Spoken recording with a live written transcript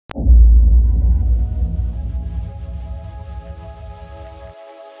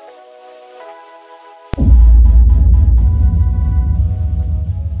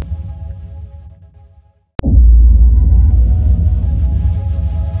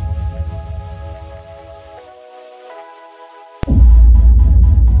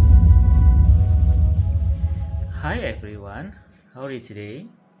everyone, how are you today?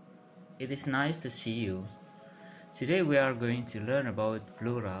 It is nice to see you. Today we are going to learn about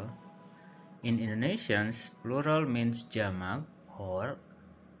plural. In Indonesians, plural means jamak or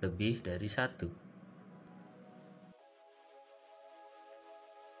lebih dari satu.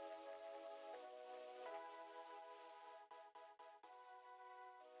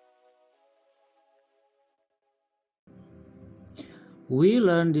 We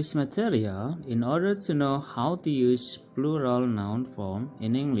learn this material in order to know how to use plural noun form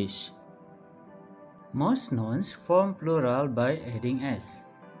in English. Most nouns form plural by adding s.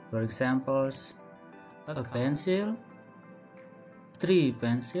 For examples, a pencil, 3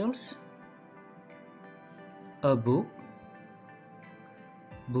 pencils, a book,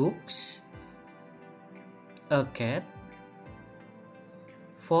 books, a cat,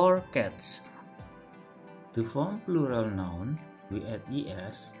 4 cats. To form plural noun, we add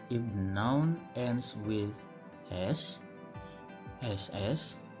es if the noun ends with s,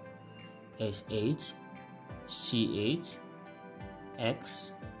 ss, sh, ch,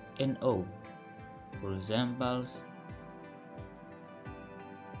 x, and o. For examples,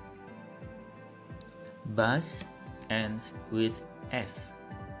 bus ends with s,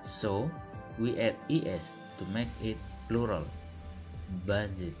 so we add es to make it plural,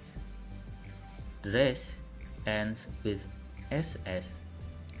 buses. Dress ends with ss,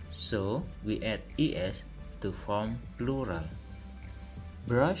 so we add es to form plural.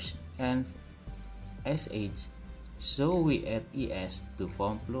 Brush ends sh, so we add es to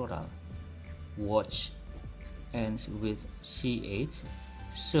form plural. Watch ends with ch,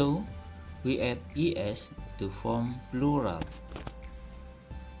 so we add es to form plural.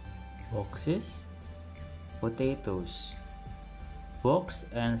 Boxes, potatoes. Box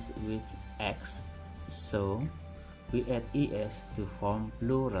ends with x, so we add es to form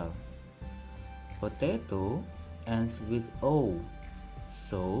plural. Potato ends with o,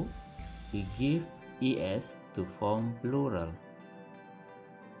 so we give es to form plural.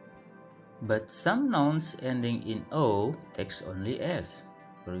 But some nouns ending in o takes only s.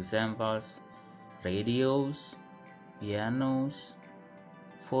 For examples, radios, pianos,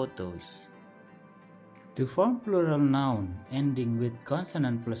 photos. To form plural noun ending with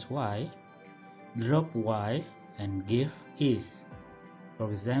consonant plus y, drop y and give is. For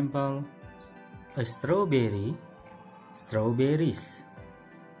example, a strawberry, strawberries.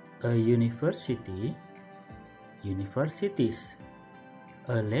 A university, universities.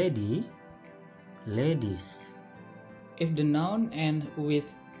 A lady, ladies. If the noun ends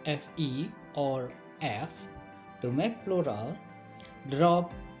with fe or f, to make plural, drop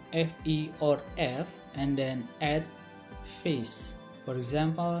fe or f and then add face. For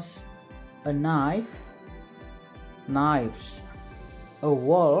examples, a knife, knives. A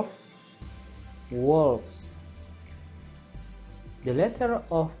wolf, wolves. The letter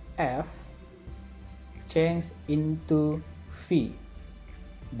of f changes into v.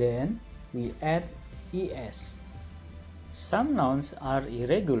 Then we add es. Some nouns are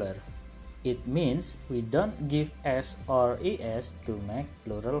irregular. It means we don't give s or es to make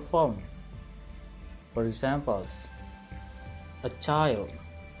plural form. For examples, a child,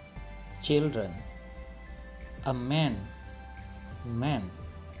 children. A man, men.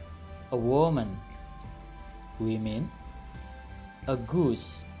 A woman, women. A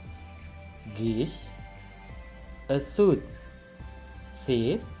goose, geese. A tooth,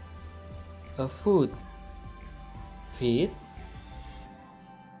 teeth. A foot, feet.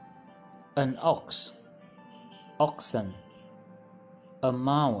 An ox, oxen. A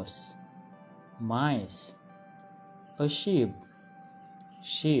mouse, mice. A sheep,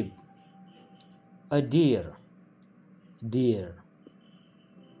 sheep. A deer, deer.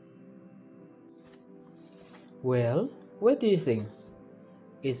 Well, what do you think?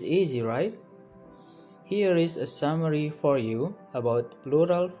 It's easy, right? Here is a summary for you about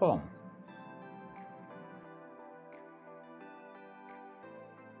plural form.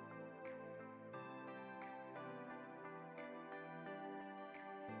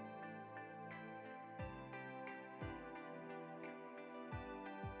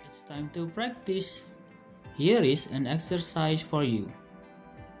 It's time to practice. Here is an exercise for you.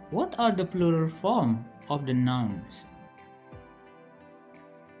 What are the plural form of the nouns?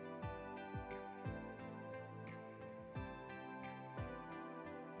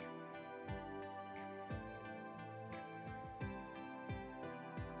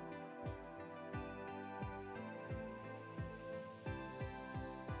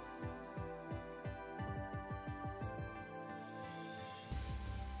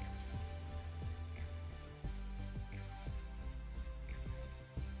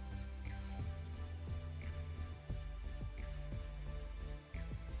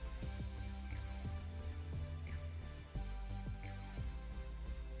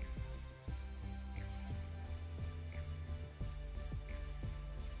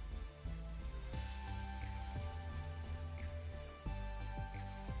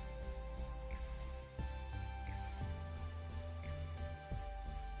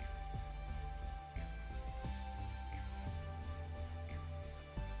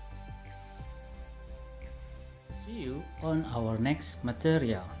 See you on our next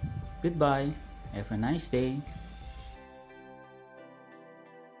material. Goodbye. Have a nice day.